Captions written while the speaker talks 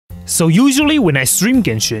So usually when I stream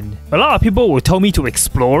Genshin, a lot of people will tell me to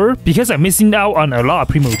explore because I'm missing out on a lot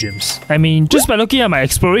of Primogems. I mean, just by looking at my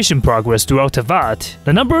exploration progress throughout Teyvat,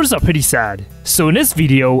 the numbers are pretty sad. So in this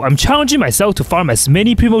video, I'm challenging myself to farm as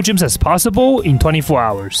many Primogems as possible in 24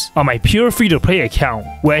 hours on my pure free-to-play account,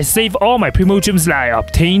 where I save all my Primogems that I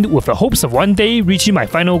obtained with the hopes of one day reaching my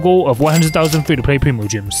final goal of 100,000 free-to-play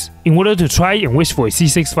Primogems, in order to try and wish for a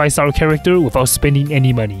C6 5-star character without spending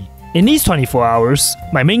any money. In these 24 hours,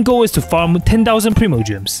 my main goal is to farm 10,000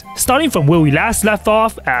 Primogems, starting from where we last left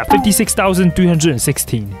off at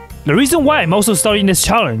 56,316. The reason why I'm also starting this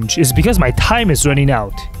challenge is because my time is running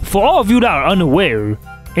out. For all of you that are unaware,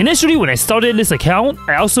 initially when I started this account,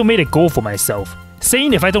 I also made a goal for myself,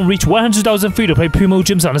 saying if I don't reach 100,000 free-to-play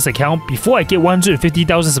Primogems on this account before I get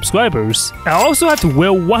 150,000 subscribers, I'll also have to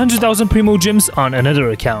whale 100,000 Primogems on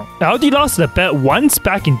another account. I already lost the bet once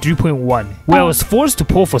back in 3.1, where I was forced to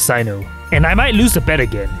pull for Sino, and I might lose the bet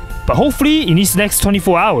again. But hopefully, in these next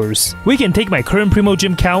 24 hours, we can take my current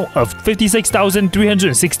Primogem count of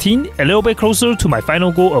 56,316 a little bit closer to my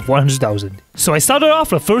final goal of 100,000. So I started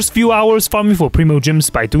off the first few hours farming for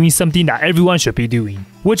Primogems by doing something that everyone should be doing,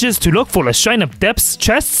 which is to look for the Shrine of Depths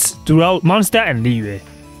chests throughout Mondstadt and Liyue.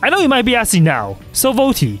 I know you might be asking now, so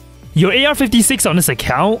Volty, you're AR56 on this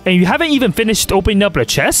account and you haven't even finished opening up the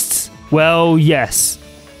chests? Well, yes.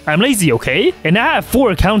 I'm lazy, okay? And I have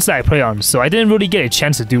 4 accounts that I play on, so I didn't really get a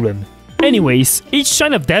chance to do them. Anyways, each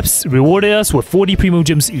Shrine of Depths rewarded us with 40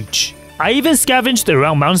 Primogems each. I even scavenged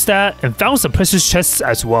around Mondstadt and found some precious chests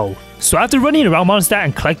as well. So after running around Mondstadt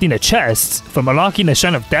and collecting the chests from unlocking the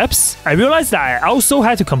Shrine of Depths, I realized that I also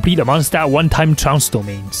had to complete the Mondstadt one-time trance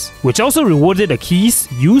domains, which also rewarded the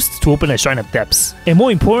keys used to open the Shrine of Depths. And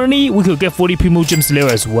more importantly, we could get 40 Primogems there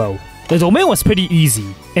as well. The domain was pretty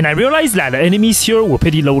easy, and I realized that the enemies here were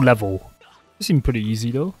pretty low level. It seemed pretty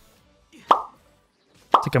easy though. It's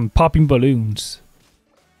like I'm popping balloons.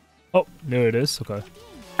 Oh, there it is, okay.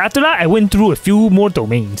 After that, I went through a few more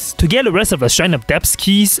domains to get the rest of the Shrine of Depths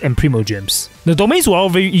keys and Primogems. The domains were all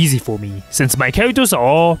very easy for me, since my characters are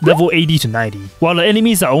all level 80 to 90, while the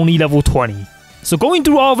enemies are only level 20. So going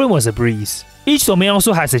through all of them was a breeze. Each domain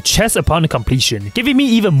also has a chest upon completion, giving me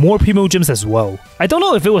even more Primogems as well. I don't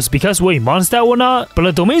know if it was because we're in Mondstadt or not, but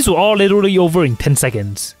the domains were all literally over in 10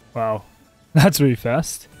 seconds. Wow, that's really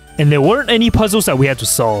fast. And there weren't any puzzles that we had to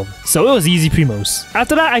solve, so it was easy primos.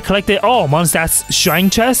 After that, I collected all Mondstadt's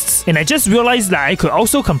shrine chests, and I just realized that I could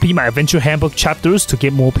also complete my adventure handbook chapters to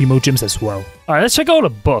get more Primogems as well. Alright, let's check out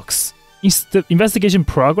the books. Investigation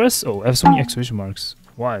progress? Oh, I have so many exclamation marks.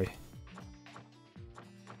 Why?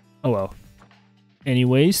 Oh well.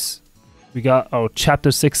 Anyways, we got our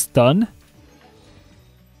chapter 6 done.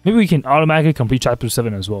 Maybe we can automatically complete chapter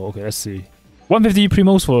 7 as well. Okay, let's see. 150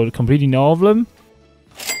 primos for completing all of them.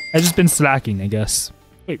 I've just been slacking, I guess.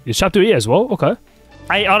 Wait, it's chapter 8 as well? Okay.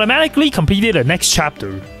 I automatically completed the next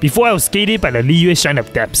chapter before I was gated by the Liyue Shrine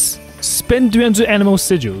of Depths. Spend 300 animal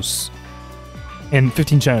sigils and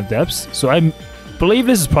 15 Shrine of Depths. So I believe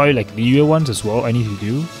this is probably like Liyue ones as well I need to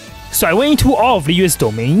do. So I went into all of Liyue's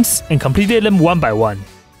domains and completed them one by one.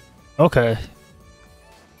 Okay.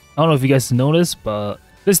 I don't know if you guys know this, but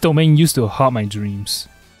this domain used to haunt my dreams.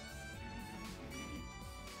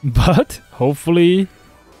 But hopefully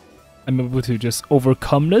I'm able to just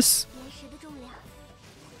overcome this.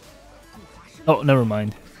 Oh, never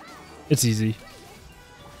mind. It's easy.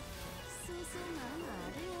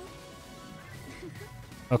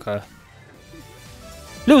 Okay.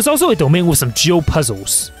 There was also a domain with some geo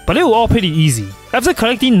puzzles, but they were all pretty easy. After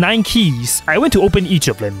collecting 9 keys, I went to open each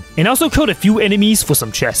of them, and also killed a few enemies for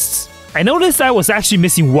some chests. I noticed I was actually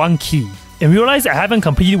missing 1 key, and realized I haven't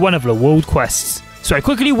completed one of the world quests, so I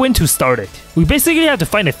quickly went to start it. We basically had to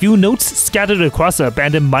find a few notes scattered across the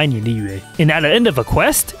abandoned mine in Liyue, and at the end of a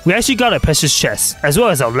quest, we actually got a precious chest, as well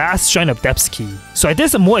as our last Shrine of Depths key. So I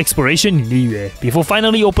did some more exploration in Liyue, before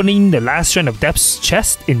finally opening the last Shrine of Depths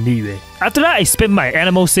chest in Liyue. After that, I spent my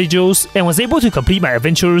animal sigils, and was able to complete my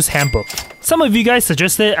adventurer's handbook. Some of you guys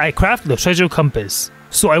suggested I craft the treasure compass,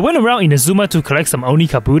 so I went around Inazuma to collect some Oni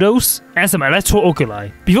Kabutos and some Electro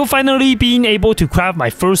Oculi, before finally being able to craft my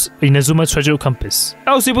first Inazuma treasure compass.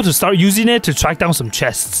 I was able to start using it to track down some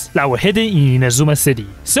chests that were hidden in Inazuma City,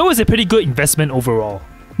 so it was a pretty good investment overall.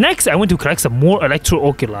 Next, I went to collect some more Electro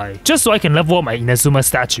Oculi, just so I can level up my Inazuma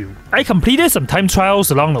statue. I completed some time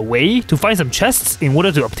trials along the way to find some chests in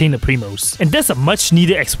order to obtain the Primos, and did some much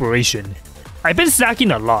needed exploration. I've been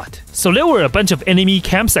slacking a lot, so there were a bunch of enemy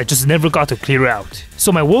camps I just never got to clear out,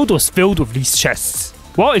 so my world was filled with these chests.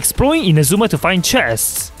 While exploring Inazuma to find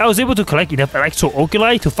chests, I was able to collect enough Electro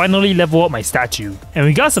Oculi to finally level up my statue, and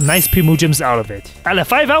we got some nice Primogems out of it. At the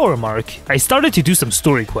 5-hour mark, I started to do some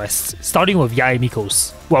story quests, starting with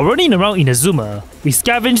Yaemiko's. While running around Inazuma, we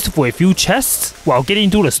scavenged for a few chests while getting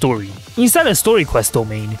through the story. Inside the story quest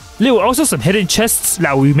domain, there were also some hidden chests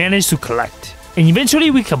that we managed to collect, and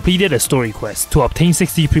eventually we completed a story quest to obtain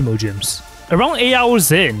 60 Primogems. Around 8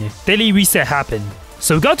 hours in, daily reset happened,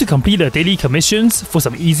 so we got to complete the daily commissions for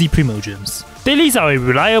some easy Primogems. Dailies are a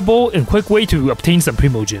reliable and quick way to obtain some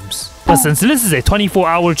Primogems, but since this is a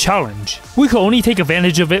 24-hour challenge, we could only take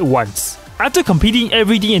advantage of it once. After completing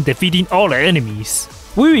everything and defeating all the enemies,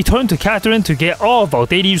 we returned to Catherine to get all of our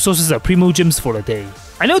daily resources of Primogems for the day.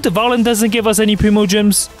 I know the Valen doesn't give us any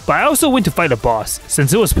Primogems, but I also went to fight the boss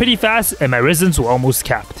since it was pretty fast and my residents were almost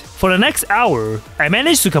capped. For the next hour, I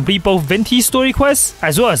managed to complete both Venti's story quests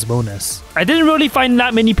as well as Mona's. I didn't really find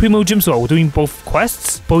that many Primogems while doing both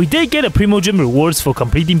quests, but we did get a Primogem rewards for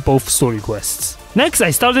completing both story quests. Next,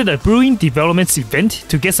 I started a Brewing Developments event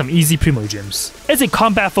to get some easy Primogems. It's a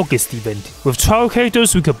combat-focused event, with trial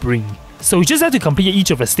characters we could bring, so we just had to complete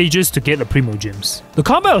each of the stages to get the Primogems. The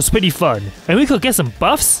combat was pretty fun, and we could get some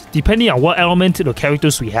buffs depending on what element the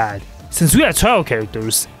characters we had. Since we had trial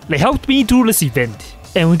characters, they helped me through this event,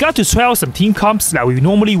 and we got to try out some team comps that we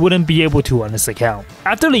normally wouldn't be able to on this account.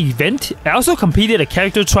 After the event, I also completed the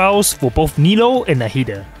character trials for both Nilo and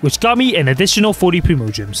Nahida, which got me an additional 40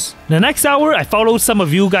 Primogems. The next hour, I followed some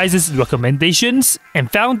of you guys' recommendations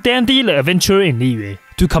and found Dandy the Adventurer in Liyue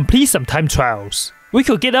to complete some time trials. We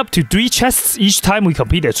could get up to 3 chests each time we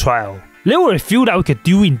complete a trial. There were a few that we could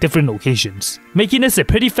do in different locations, making this a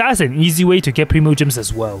pretty fast and easy way to get Primogems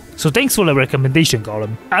as well. So thanks for the recommendation,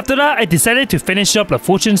 Gollum. After that, I decided to finish up the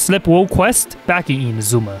Fortune Slip World quest back in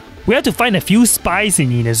Inazuma. We had to find a few spies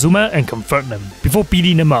in Inazuma and confront them before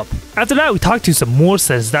beating them up. After that, we talked to some more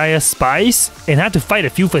Sazaya spies and had to fight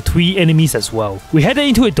a few Fatui enemies as well. We headed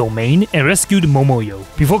into a domain and rescued miHoYo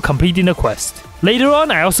before completing the quest. Later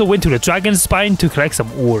on, I also went to the Dragon Spine to collect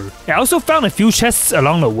some ore. I also found a few chests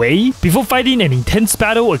along the way before fighting an intense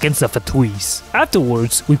battle against the Fatuis.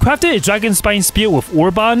 Afterwards, we crafted a Dragon Spine Spear with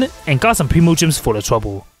Orban and got some Primogems for the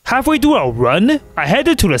trouble. Halfway through our run, I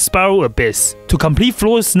headed to the Spiral Abyss to complete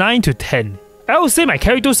floors 9 to 10. I would say my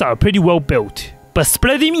characters are pretty well built, but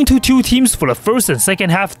splitting into 2 teams for the first and second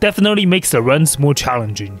half definitely makes the runs more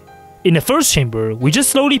challenging. In the first chamber, we just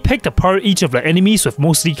slowly picked apart each of the enemies with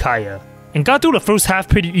mostly Kaya, and got through the first half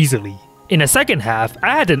pretty easily. In the second half, I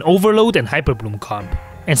had an Overload and Hyperbloom comp,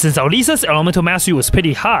 and since our Lisa's Elemental Mastery was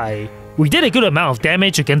pretty high, we did a good amount of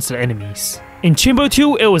damage against the enemies. In Chamber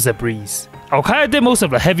 2, it was a breeze. Our Kaya did most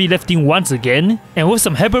of the heavy lifting once again, and with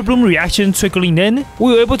some Hyperbloom reaction trickling in,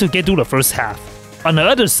 we were able to get through the first half. On the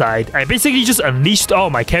other side, I basically just unleashed all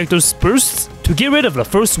my characters' bursts to get rid of the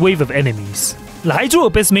first wave of enemies. The Hydro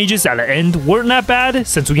Abyss mages at the end weren't that bad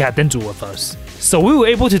since we had Dendro with us, so we were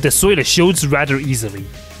able to destroy the shields rather easily.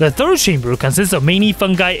 The third chamber consists of mainly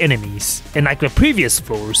fungi enemies, and like the previous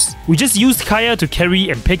floors, we just used Kaya to carry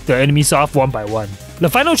and pick the enemies off one by one. The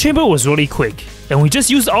final chamber was really quick, and we just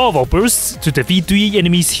used all of our bursts to defeat 3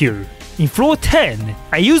 enemies here. In floor 10,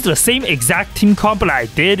 I used the same exact team comp that I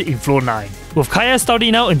did in floor 9, with Kaya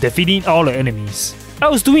starting out and defeating all the enemies. I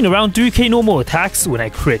was doing around 3k normal attacks when I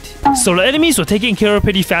crit, so the enemies were taken care of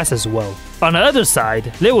pretty fast as well. On the other side,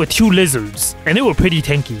 there were 2 lizards, and they were pretty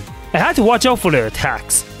tanky. I had to watch out for their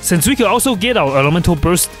attacks, since we could also get our elemental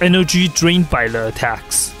burst energy drained by the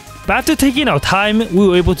attacks. But after taking our time, we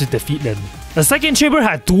were able to defeat them. The second chamber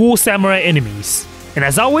had dual samurai enemies, and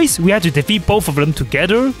as always, we had to defeat both of them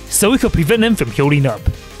together so we could prevent them from healing up.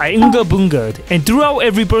 I Unga Bunga'd and threw out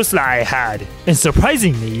every burst that I had, and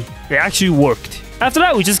surprisingly, it actually worked. After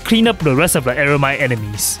that, we just cleaned up the rest of the Eremite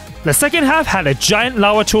enemies. The second half had a giant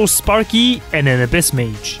Lava Troll Sparky and an Abyss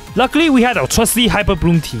Mage. Luckily, we had our trusty Hyper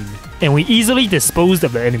Bloom team, and we easily disposed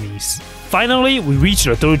of the enemies. Finally, we reached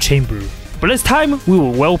the third chamber, but this time, we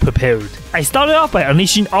were well prepared. I started off by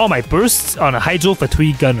unleashing all my bursts on a Hydro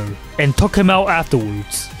Fatui Gunner, and took him out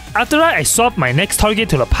afterwards. After that, I swapped my next target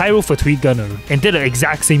to the Pyro Fatui Gunner, and did the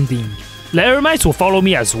exact same thing. The Eremites will follow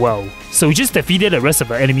me as well, so we just defeated the rest of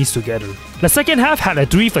the enemies together. The second half had a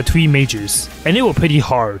 3 Fatui mages, and they were pretty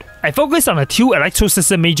hard. I focused on the 2 Electro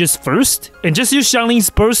System mages first, and just used Xiangling's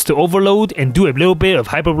burst to overload and do a little bit of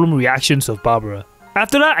Hyper Bloom reactions with Barbara.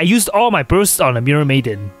 After that, I used all my bursts on the Mirror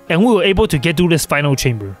Maiden, and we were able to get through this final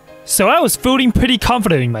chamber. So I was feeling pretty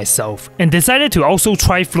confident in myself, and decided to also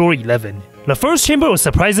try floor 11. The first chamber was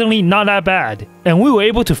surprisingly not that bad, and we were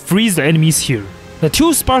able to freeze the enemies here. The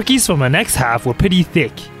 2 Sparkies from the next half were pretty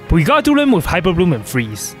thick, but we got through them with Hyper Bloom and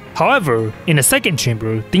Freeze. However, in the second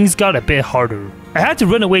chamber, things got a bit harder. I had to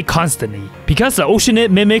run away constantly because the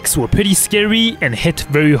Oceanid mimics were pretty scary and hit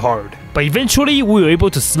very hard. But eventually we were able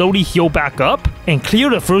to slowly heal back up and clear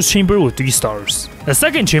the first chamber with 3 stars. The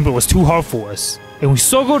second chamber was too hard for us, and we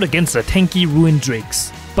struggled against the tanky Ruined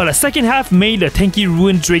Drakes. But the second half made the tanky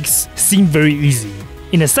Ruined Drakes seem very easy.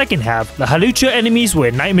 In the second half, the Halichia enemies were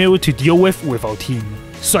a nightmare to deal with our team.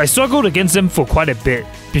 So I struggled against them for quite a bit,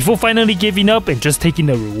 before finally giving up and just taking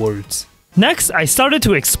the rewards. Next, I started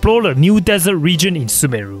to explore the new desert region in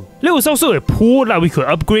Sumeru. There was also a pool that we could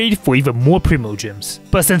upgrade for even more Primogems.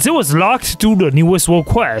 But since it was locked through the newest world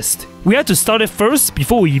quest, we had to start it first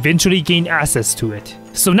before we eventually gained access to it.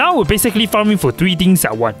 So now we're basically farming for 3 things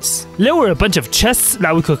at once. There were a bunch of chests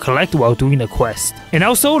that we could collect while doing the quest, and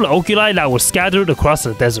also the oculi that were scattered across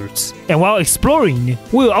the deserts. And while exploring,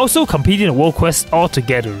 we were also completing the world quest all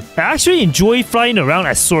together. I actually enjoy flying around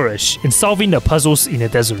as Sorish and solving the puzzles in the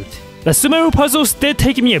desert. The Sumeru puzzles did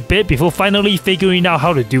take me a bit before finally figuring out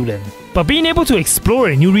how to do them, but being able to explore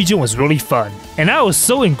a new region was really fun, and I was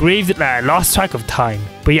so engraved that I lost track of time.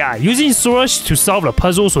 But yeah, using Sorish to solve the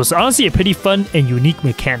puzzles was honestly a pretty fun and unique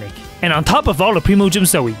mechanic. And on top of all the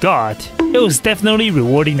Primogems that we got, it was definitely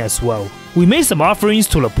rewarding as well. We made some offerings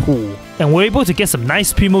to the pool, and were able to get some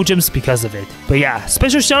nice Primogems because of it. But yeah,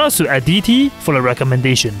 special shoutouts to Aditi for the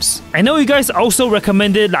recommendations. I know you guys also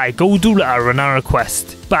recommended that I go do the Aranara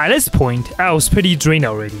quest, but at this point, I was pretty drained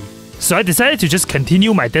already. So I decided to just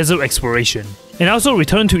continue my desert exploration, and also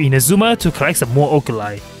return to Inazuma to collect some more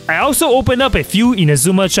oculi. I also opened up a few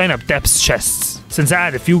Inazuma Shine Up Depths chests, since I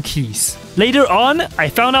had a few keys. Later on, I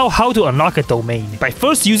found out how to unlock a domain by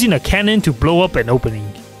first using a cannon to blow up an opening.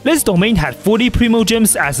 This domain had 40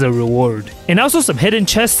 Primogems as a reward, and also some hidden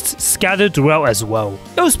chests scattered throughout as well.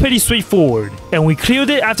 It was pretty straightforward, and we cleared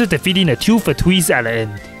it after defeating the 2 Fatouis at the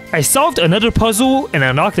end. I solved another puzzle and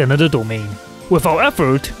unlocked another domain. With our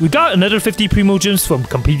effort, we got another 50 Primogems from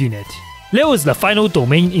completing it. There was the final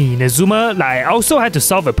domain in Inazuma that I also had to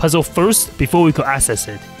solve a puzzle first before we could access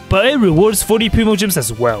it. But it rewards 40 Primogems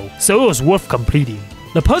as well, so it was worth completing.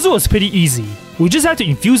 The puzzle was pretty easy. We just had to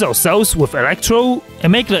infuse ourselves with Electro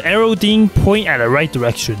and make the arrow thing point at the right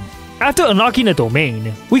direction. After unlocking the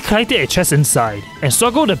domain, we collected a chest inside and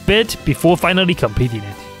struggled a bit before finally completing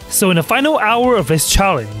it. So in the final hour of this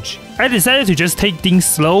challenge, I decided to just take things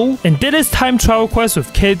slow and did this time trial quest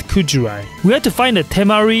with Kid Kujirai. We had to find the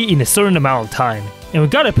Temari in a certain amount of time, and we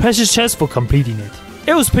got a precious chest for completing it.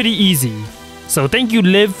 It was pretty easy, so thank you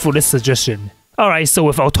Liv for this suggestion. Alright, so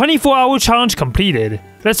with our 24-hour challenge completed,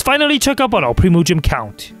 let's finally check up on our Primogem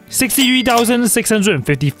count.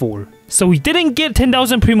 63,654. So we didn't get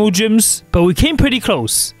 10,000 Primogems, but we came pretty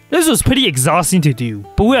close. This was pretty exhausting to do,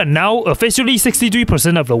 but we are now officially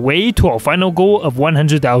 63% of the way to our final goal of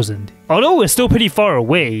 100,000. Although we're still pretty far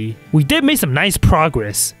away, we did make some nice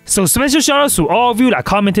progress. So special shoutouts to all of you that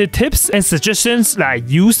commented tips and suggestions that I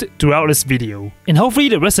used throughout this video. And hopefully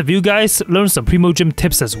the rest of you guys learned some Primogem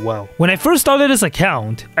tips as well. When I first started this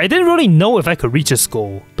account, I didn't really know if I could reach this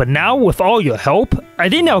goal. But now with all your help, I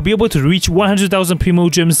think I'll be able to reach 100,000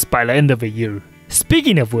 Primogems by the end of the year.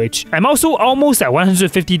 Speaking of which, I'm also almost at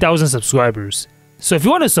 150,000 subscribers. So if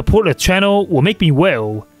you want to support the channel or make me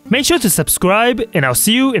well, make sure to subscribe and I'll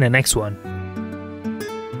see you in the next one.